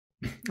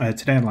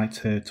Today I'd like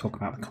to talk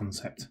about the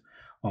concept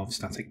of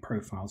static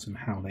profiles and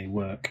how they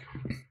work.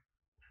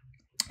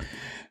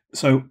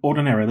 So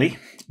ordinarily,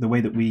 the way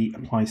that we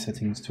apply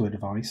settings to a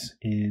device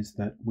is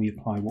that we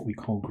apply what we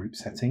call group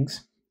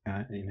settings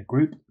in a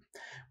group.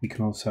 We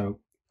can also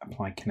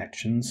apply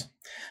connections,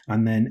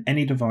 and then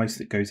any device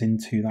that goes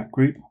into that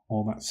group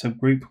or that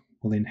subgroup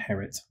will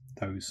inherit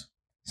those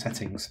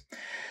settings.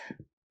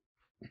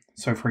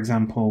 So for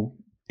example,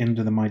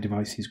 under the My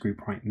Devices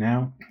group right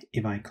now,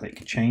 if I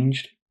click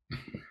Changed,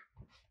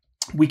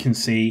 we can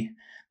see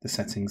the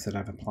settings that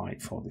I've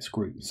applied for this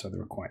group. So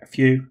there are quite a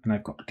few, and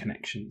I've got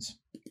connections.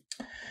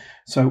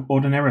 So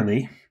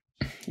ordinarily,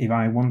 if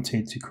I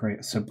wanted to create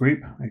a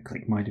subgroup, I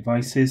click My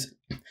Devices,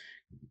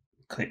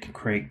 click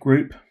Create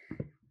Group.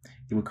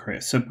 It will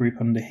create a subgroup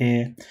under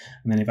here.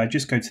 And then if I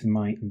just go to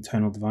my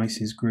Internal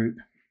Devices group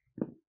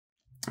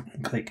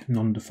and click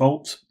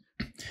Non-Default,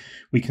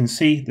 we can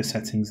see the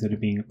settings that are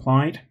being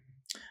applied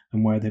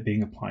and where they're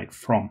being applied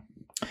from.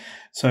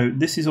 So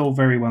this is all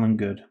very well and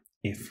good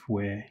if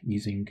we're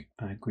using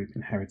group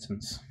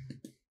inheritance.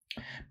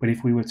 But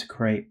if we were to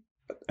create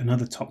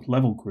another top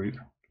level group,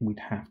 we'd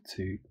have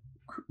to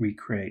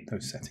recreate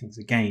those settings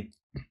again.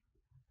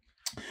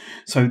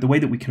 So the way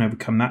that we can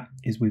overcome that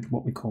is with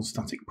what we call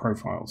static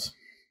profiles.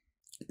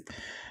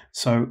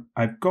 So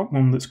I've got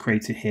one that's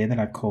created here that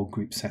I've called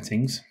group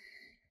settings.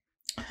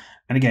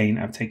 And again,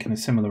 I've taken a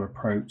similar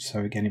approach.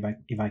 So again,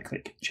 if I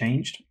click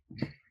Changed,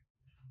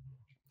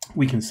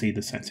 we can see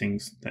the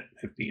settings that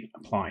have been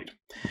applied.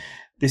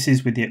 This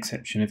is with the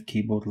exception of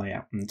keyboard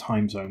layout and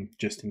time zone,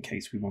 just in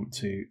case we want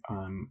to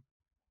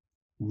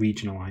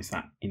regionalize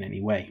that in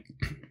any way.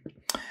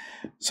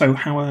 So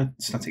how are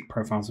static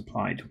profiles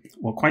applied?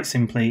 Well, quite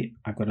simply,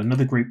 I've got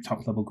another group,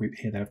 top level group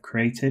here that I've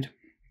created.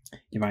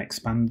 If I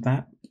expand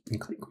that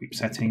and click group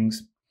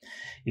settings,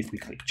 if we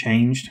click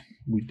Changed,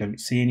 we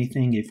don't see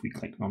anything. If we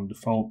click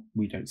Non-Default,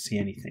 we don't see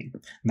anything.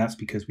 And that's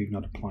because we've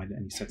not applied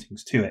any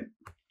settings to it.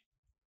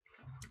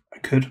 I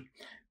could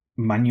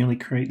manually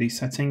create these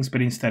settings,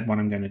 but instead what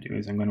I'm going to do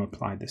is I'm going to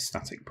apply this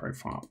static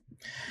profile.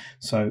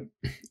 So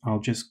I'll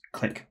just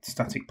click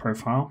static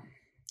profile,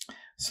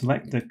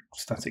 select the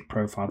static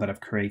profile that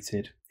I've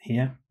created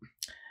here,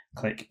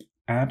 click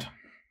Add.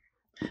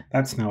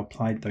 That's now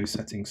applied those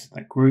settings to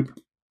that group.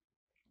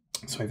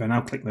 So if I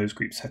now click those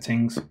group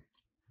settings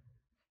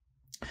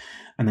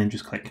and then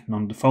just click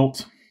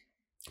Non-Default,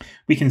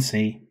 we can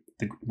see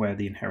where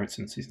the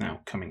inheritance is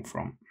now coming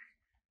from.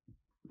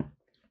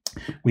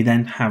 We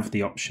then have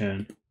the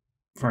option,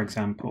 for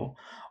example,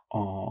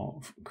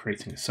 of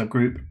creating a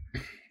subgroup.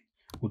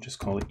 We'll just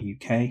call it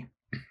UK.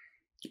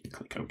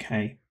 Click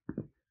OK.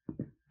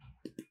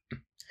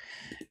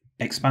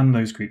 Expand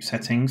those group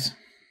settings.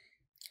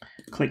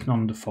 Click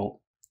Non-Default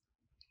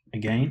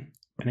again.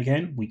 And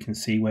again, we can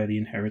see where the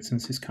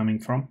inheritance is coming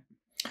from.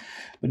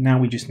 But now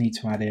we just need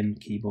to add in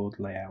keyboard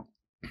layout,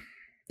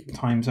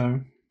 time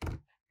zone.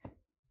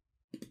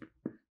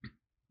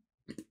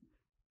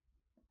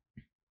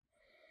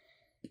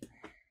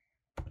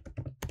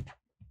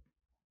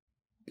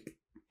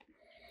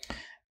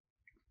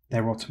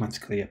 They're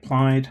automatically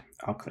applied.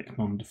 I'll click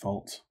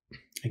Non-Default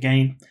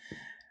again.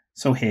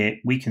 So here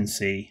we can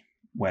see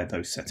where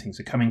those settings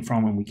are coming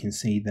from, and we can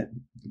see that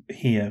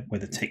here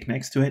with a tick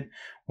next to it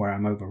where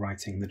I'm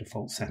overwriting the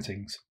default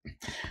settings.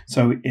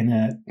 So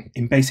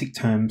in basic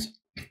terms,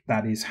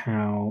 that is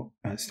how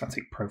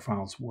static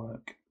profiles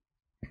work.